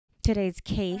Today's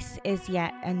case is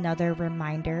yet another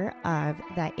reminder of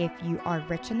that if you are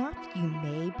rich enough, you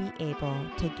may be able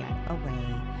to get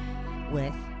away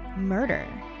with murder.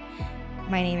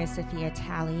 My name is Sophia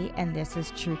Talley, and this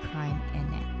is True Crime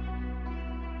in It.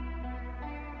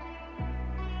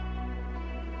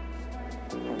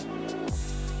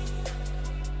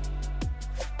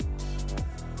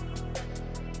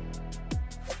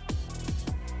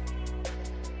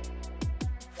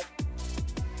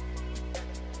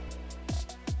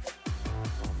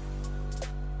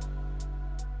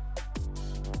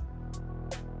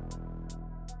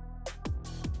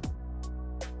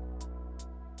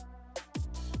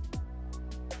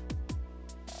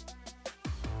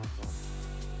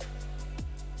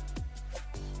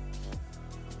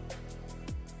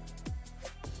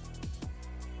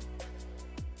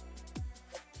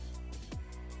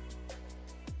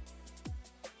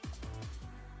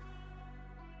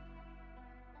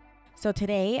 So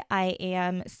today I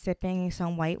am sipping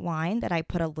some white wine that I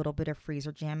put a little bit of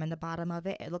freezer jam in the bottom of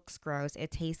it. It looks gross.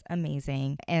 It tastes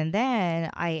amazing. And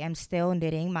then I am still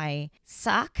knitting my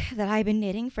sock that I've been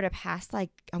knitting for the past I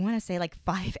want to say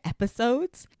 5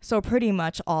 episodes. So pretty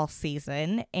much all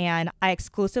season. And I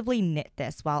exclusively knit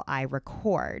this while I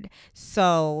record.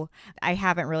 So I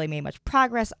haven't really made much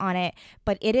progress on it,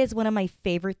 but it is one of my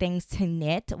favorite things to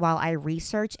knit while I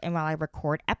research and while I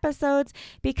record episodes,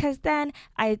 because then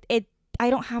I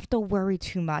don't have to worry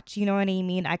too much. You know what I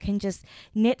mean? I can just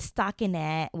knit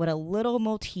stockinette with a little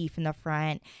motif in the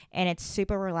front, and it's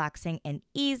super relaxing and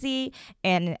easy.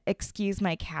 And excuse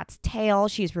my cat's tail.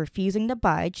 She's refusing to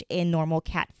budge in normal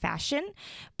cat fashion,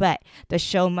 but the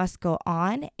show must go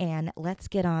on, and let's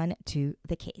get on to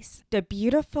the case. The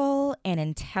beautiful and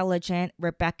intelligent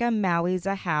Rebecca Maui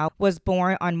Zahau was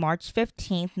born on March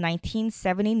 15th,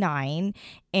 1979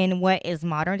 in what is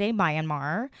modern-day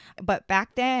Myanmar, but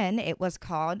back then it was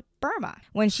called Burma.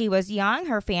 When she was young,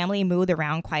 her family moved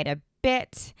around quite a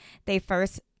bit. They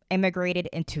first immigrated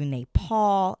into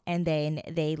Nepal, and then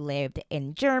they lived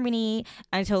in Germany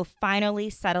until finally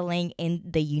settling in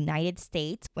the United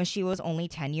States when she was only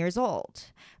 10 years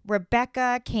old.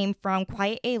 Rebecca came from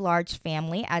quite a large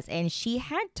family, as in she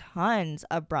had tons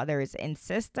of brothers and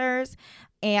sisters,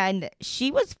 and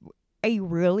she was a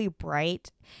really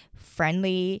bright,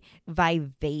 friendly,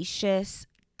 vivacious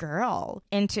girl.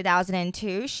 In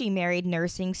 2002, she married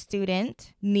nursing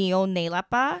student Neil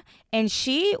Nalapa, and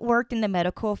she worked in the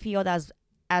medical field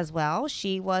as well.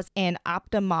 She was an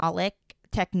ophthalmic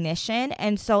technician,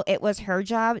 and so it was her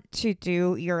job to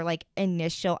do your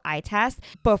initial eye test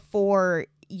before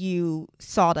you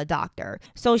saw the doctor.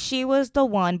 So she was the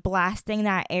one blasting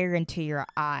that air into your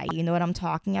eye. You know what I'm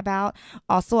talking about?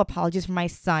 Also, apologies for my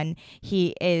son.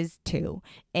 He is 2,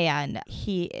 and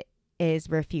he is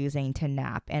refusing to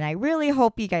nap, and I really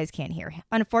hope you guys can't hear him.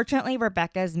 Unfortunately,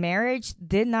 Rebecca's marriage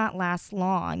did not last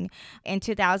long. In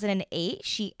 2008,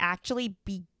 she actually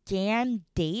began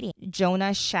dating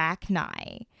Jonah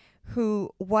Shacknai, who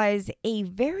was a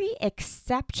very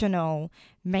exceptional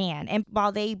man. And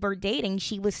while they were dating,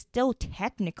 she was still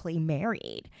technically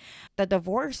married. The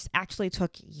divorce actually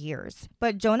took years.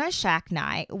 But Jonah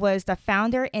Shacknai was the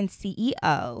founder and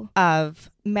CEO of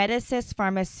Medicis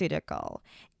Pharmaceutical.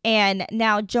 And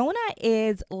now Jonah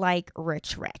is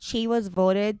rich. He was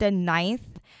voted the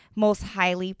 9th most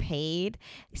highly paid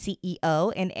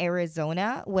CEO in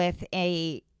Arizona with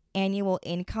a annual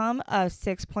income of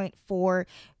 6.4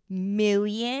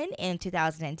 million in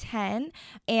 2010,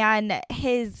 and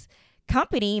his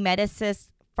company Medicis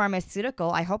Pharmaceutical,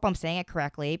 I hope I'm saying it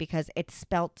correctly because it's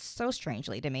spelled so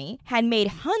strangely to me, had made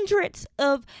hundreds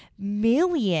of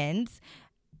millions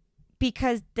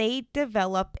because they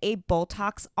developed a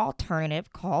Botox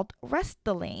alternative called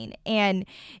Restylane. And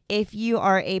if you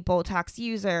are a Botox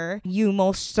user, you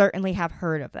most certainly have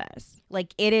heard of this.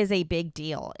 It is a big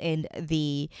deal in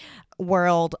the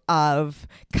world of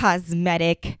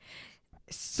cosmetic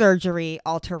surgery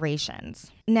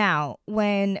alterations. Now,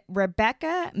 when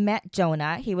Rebecca met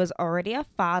Jonah, he was already a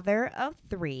father of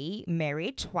 3,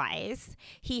 married twice.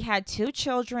 He had 2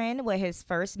 children with his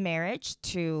first marriage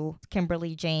to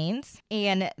Kimberly James.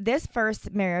 And this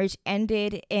first marriage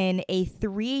ended in a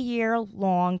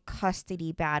 3-year-long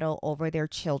custody battle over their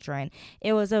children.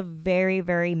 It was a very,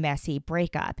 very messy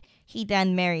breakup. He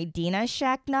then married Dina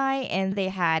Shacknai, and they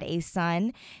had a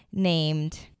son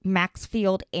named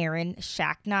Maxfield Aaron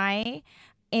Shacknai.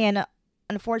 And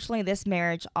unfortunately, this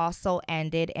marriage also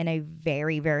ended in a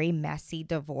very, very messy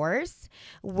divorce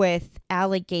with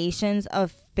allegations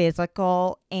of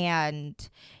physical and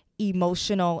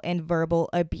emotional and verbal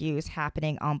abuse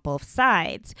happening on both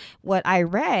sides. What I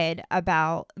read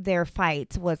about their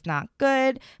fights was not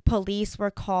good. Police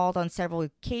were called on several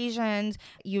occasions.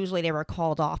 Usually they were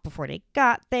called off before they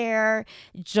got there.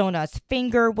 Jonah's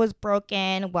finger was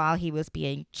broken while he was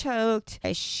being choked.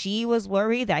 She was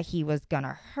worried that he was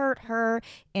gonna hurt her.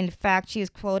 In fact, she is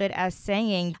quoted as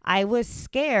saying, "I was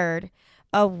scared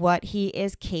of what he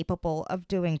is capable of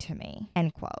doing to me,"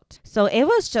 end quote. So it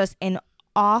was just an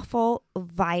awful,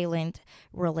 violent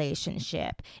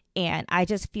relationship. And I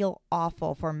just feel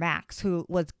awful for Max, who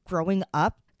was growing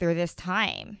up through this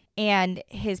time. And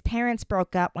his parents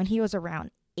broke up when he was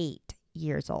around 8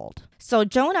 years old. So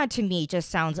Jonah to me just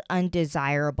sounds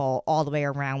undesirable all the way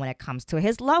around when it comes to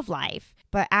his love life.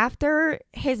 But after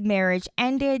his marriage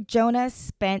ended, Jonah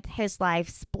spent his life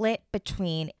split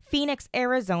between Phoenix,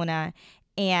 Arizona,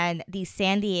 and the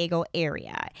San Diego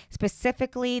area,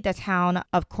 specifically the town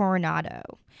of Coronado.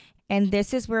 And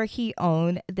this is where he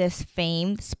owned this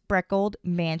famed speckled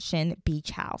mansion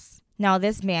beach house. Now,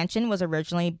 this mansion was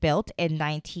originally built in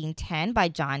 1910 by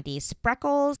John D.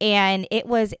 Spreckles, and it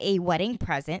was a wedding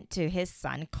present to his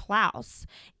son Klaus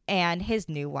and his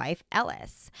new wife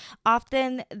Ellis.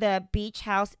 Often the beach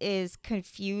house is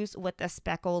confused with the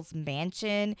Spreckles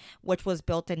mansion, which was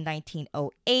built in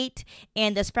 1908,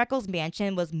 and the Spreckles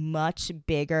mansion was much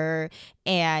bigger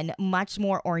and much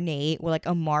more ornate with like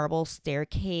a marble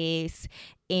staircase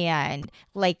and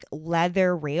like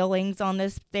leather railings on the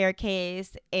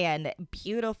staircase and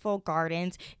beautiful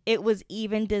gardens. It was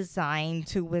even designed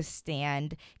to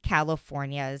withstand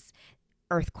California's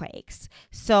earthquakes.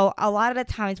 So a lot of the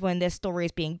times when this story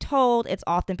is being told, it's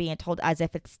often being told as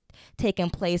if it's taken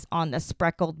place on the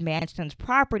Spreckled Mansion's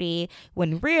property,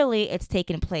 when really it's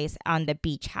taken place on the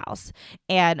beach house.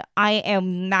 And I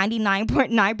am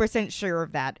 99.9% sure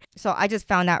of that. So I just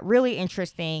found that really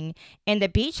interesting. And the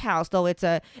beach house, though it's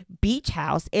a beach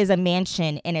house, is a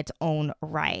mansion in its own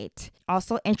right.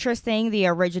 Also interesting, the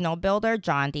original builder,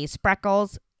 John D.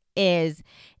 Spreckles, is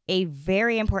a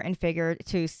very important figure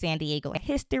to San Diego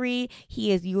history.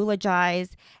 He is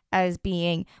eulogized as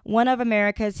being one of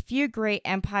America's few great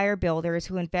empire builders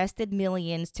who invested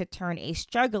millions to turn a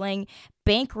struggling,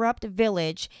 bankrupt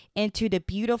village into the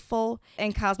beautiful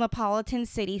and cosmopolitan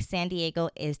city San Diego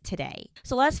is today.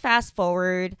 So let's fast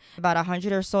forward about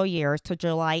 100 or so years to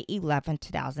July 11,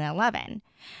 2011.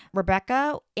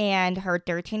 Rebecca and her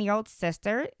 13-year-old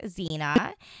sister,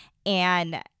 Zena,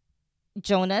 and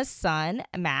Jonah's son,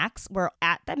 Max, were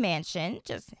at the mansion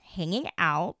just hanging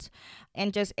out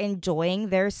and just enjoying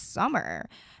their summer.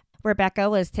 Rebecca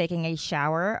was taking a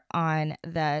shower on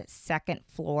the second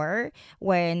floor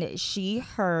when she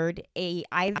heard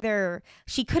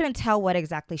she couldn't tell what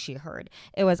exactly she heard.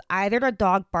 It was either the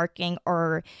dog barking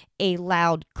or a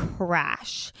loud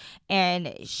crash.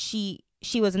 And she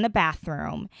was in the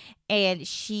bathroom and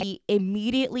she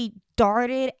immediately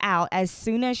darted out as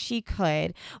soon as she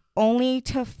could, only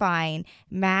to find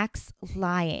Max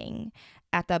lying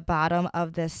at the bottom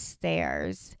of the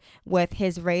stairs with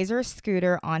his razor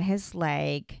scooter on his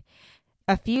leg,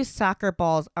 a few soccer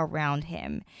balls around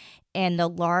him, and the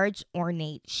large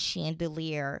ornate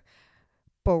chandelier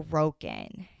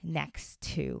broken next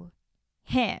to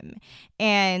him.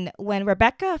 And when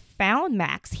Rebecca found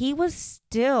Max, he was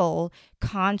still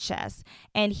conscious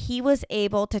and he was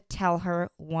able to tell her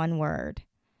one word: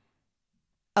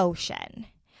 Ocean.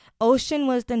 Ocean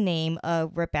was the name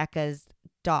of Rebecca's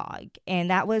dog, and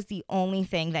that was the only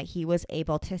thing that he was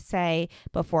able to say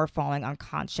before falling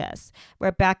unconscious.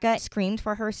 Rebecca screamed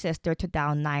for her sister to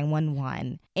dial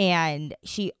 911, and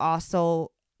she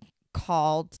also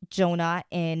called Jonah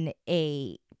in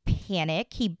a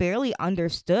panic. He barely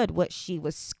understood what she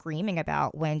was screaming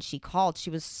about when she called.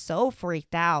 She was so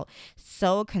freaked out,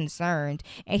 so concerned,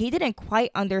 and he didn't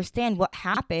quite understand what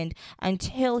happened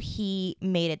until he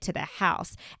made it to the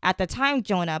house. At the time,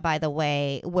 Jonah, by the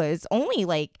way, was only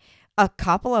like a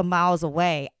couple of miles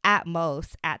away at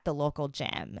most at the local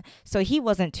gym. So he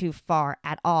wasn't too far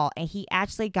at all. And he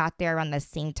actually got there around the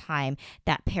same time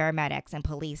that paramedics and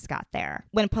police got there.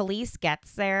 When police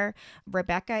gets there,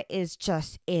 Rebecca is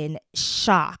just in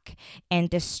shock and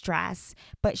distress,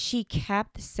 but she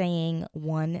kept saying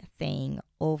one thing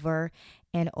over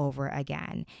and over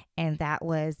again, and that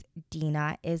was,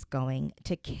 Dina is going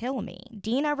to kill me.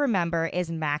 Dina, remember,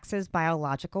 is Max's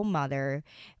biological mother,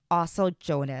 also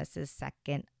Jonas's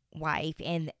second wife,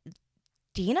 and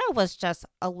Dina was just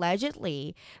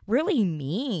allegedly really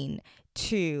mean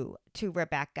to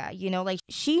Rebecca. You know, like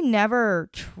she never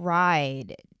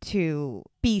tried to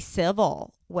be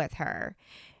civil with her.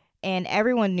 And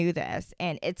everyone knew this.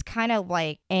 And it's kind of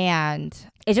like, and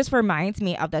it just reminds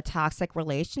me of the toxic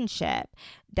relationship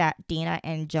that Dina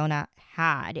and Jonah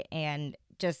had. And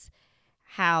just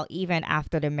how even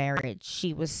after the marriage,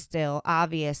 she was still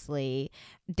obviously,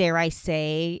 dare I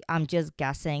say, I'm just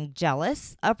guessing,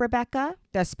 jealous of Rebecca.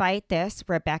 Despite this,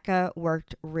 Rebecca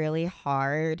worked really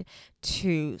hard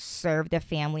to serve the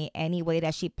family any way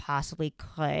that she possibly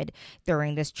could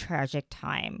during this tragic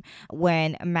time.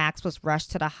 When Max was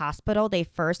rushed to the hospital, they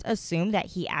first assumed that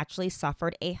he actually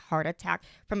suffered a heart attack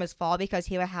from his fall because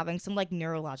he was having some like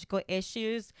neurological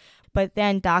issues. But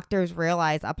then doctors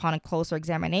realized upon a closer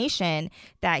examination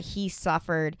that he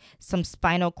suffered some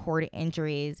spinal cord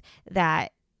injuries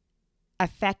that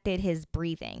affected his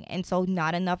breathing. And so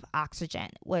not enough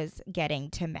oxygen was getting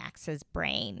to Max's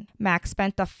brain. Max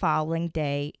spent the following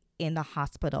day in the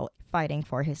hospital fighting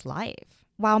for his life.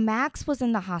 While Max was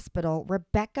in the hospital,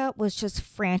 Rebecca was just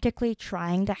frantically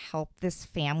trying to help this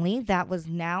family that was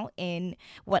now in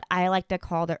what I like to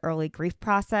call the early grief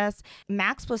process.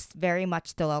 Max was very much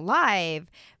still alive,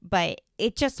 but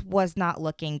it just was not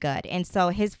looking good. And so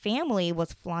his family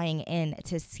was flying in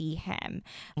to see him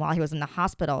while he was in the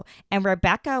hospital. And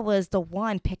Rebecca was the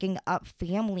one picking up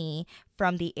family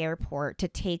from the airport to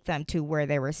take them to where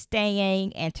they were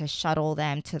staying and to shuttle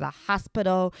them to the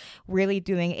hospital, really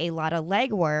doing a lot of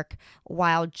legwork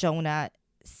while Jonah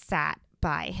sat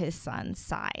by his son's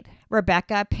side.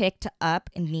 Rebecca picked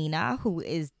up Nina, who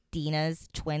is Dina's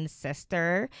twin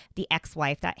sister, the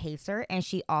ex-wife that hates her, and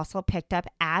she also picked up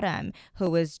Adam, who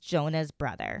was Jonah's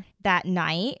brother. That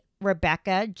night,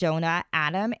 Rebecca, Jonah,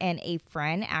 Adam, and a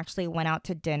friend actually went out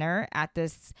to dinner at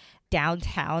this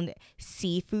downtown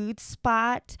seafood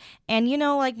spot. And you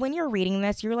know, like when you're reading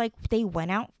this, you're like, they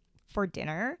went out for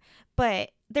dinner,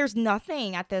 but there's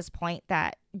nothing at this point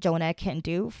that Jonah can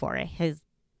do for his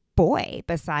boy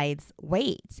besides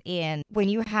wait. And when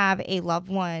you have a loved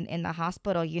one in the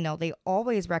hospital, you know, they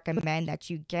always recommend that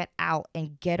you get out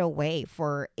and get away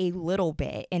for a little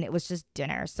bit. And it was just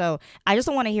dinner. So I just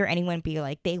don't want to hear anyone be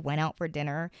like, they went out for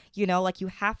dinner. You know, like you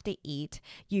have to eat.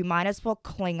 You might as well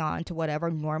cling on to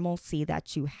whatever normalcy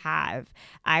that you have.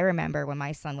 I remember when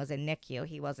my son was in NICU,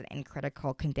 he wasn't in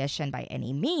critical condition by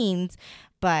any means,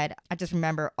 but I just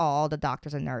remember all the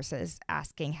doctors and nurses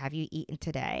asking, have you eaten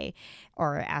today?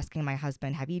 Or asking my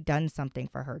husband, have you done something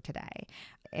for her today?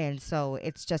 And so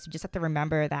it's just, you just have to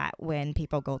remember that when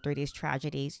people go through these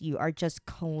tragedies, you are just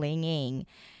clinging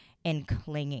and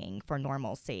clinging for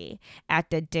normalcy. At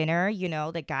the dinner, you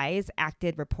know, the guys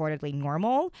acted reportedly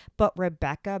normal, but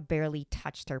Rebecca barely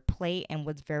touched her plate and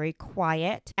was very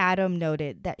quiet. Adam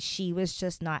noted that she was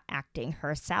just not acting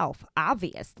herself,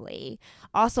 obviously.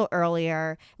 Also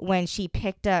earlier, when she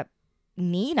picked up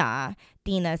Nina,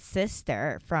 Dina's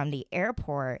sister, from the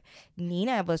airport,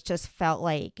 Nina was just felt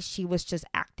like she was just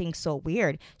acting so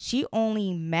weird. She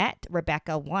only met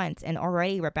Rebecca once, and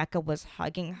already Rebecca was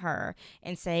hugging her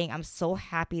and saying, I'm so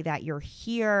happy that you're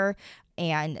here.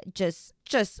 And just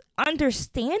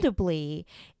understandably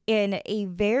in a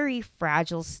very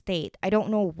fragile state. I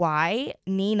don't know why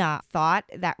Nina thought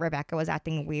that Rebecca was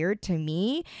acting weird. To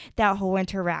me, that whole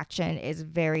interaction is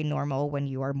very normal when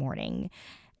you are mourning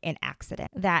an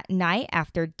accident. That night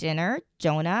after dinner,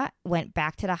 Jonah went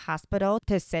back to the hospital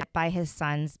to sit by his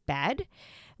son's bed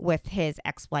with his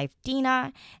ex-wife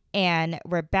Dina, and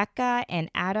Rebecca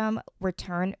and Adam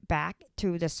returned back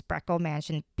to the Spreckle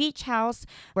Mansion beach house.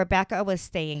 Rebecca was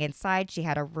staying inside. She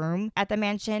had a room at the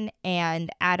mansion,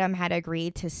 and Adam had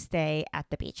agreed to stay at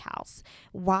the beach house.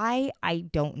 Why? I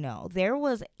don't know. There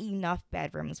was enough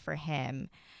bedrooms for him.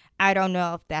 I don't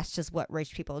know if that's just what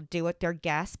rich people do with their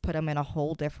guests, put them in a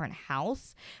whole different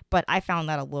house. But I found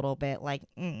that a little bit like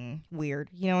weird.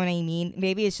 You know what I mean?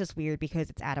 Maybe it's just weird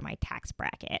because it's out of my tax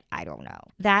bracket. I don't know.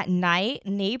 That night,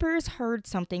 neighbors heard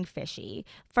something fishy.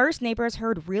 First, neighbors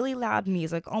heard really loud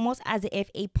music, almost as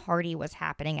if a party was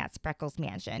happening at Spreckle's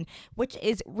mansion, which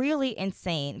is really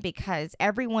insane because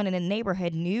everyone in the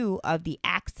neighborhood knew of the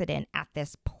accident at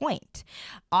this point.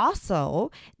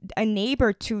 Also, a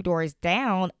neighbor 2 doors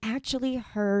down actually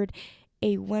heard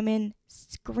a woman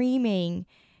screaming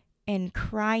and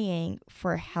crying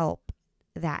for help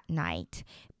that night,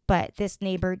 but this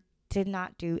neighbor did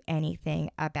not do anything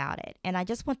about it. And I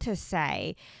just want to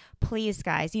say, please,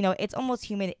 guys, you know, it's almost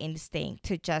human instinct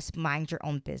to just mind your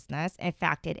own business. In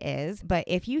fact, it is. But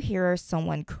if you hear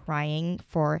someone crying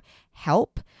for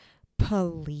help,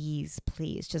 please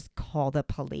just call the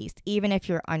police, even if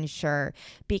you're unsure,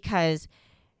 because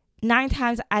 9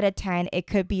 times out of 10, it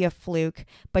could be a fluke,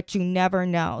 but you never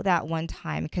know. That one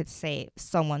time could save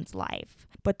someone's life.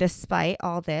 But despite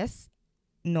all this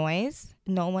noise,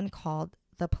 no one called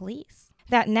the police.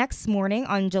 That next morning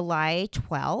on July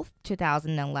 12th,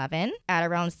 2011, at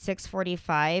around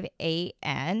 6:45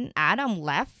 a.m., Adam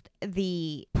left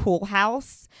the pool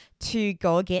house to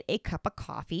go get a cup of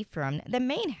coffee from the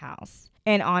main house.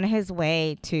 And on his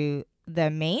way to the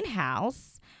main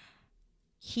house,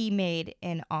 he made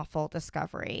an awful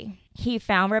discovery. He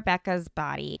found Rebecca's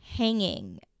body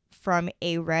hanging from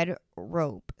a red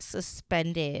rope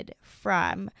suspended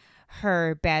from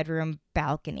her bedroom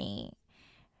balcony.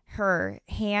 Her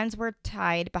hands were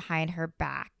tied behind her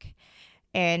back,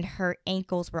 and her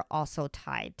ankles were also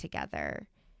tied together.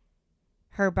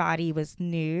 Her body was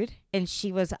nude, and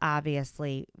she was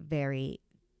obviously very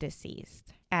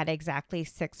deceased. At exactly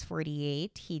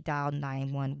 6:48, he dialed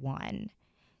 911,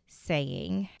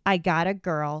 saying, "I got a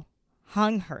girl,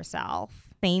 hung herself,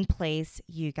 same place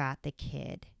you got the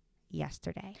kid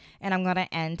yesterday." And I'm going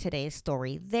to end today's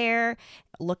story there.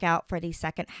 Look out for the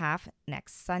second half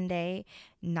next Sunday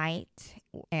night,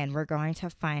 and we're going to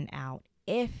find out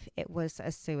if it was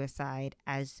a suicide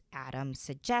as Adam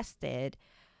suggested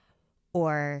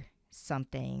or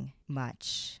something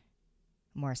much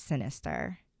more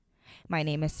sinister. My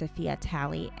name is Sophia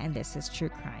Talley, and this is True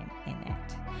Crime in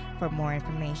It. For more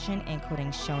information,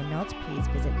 including show notes, please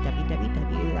visit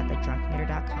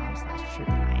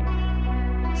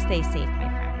www.thedrunkmeter.com/truecrime. Stay safe,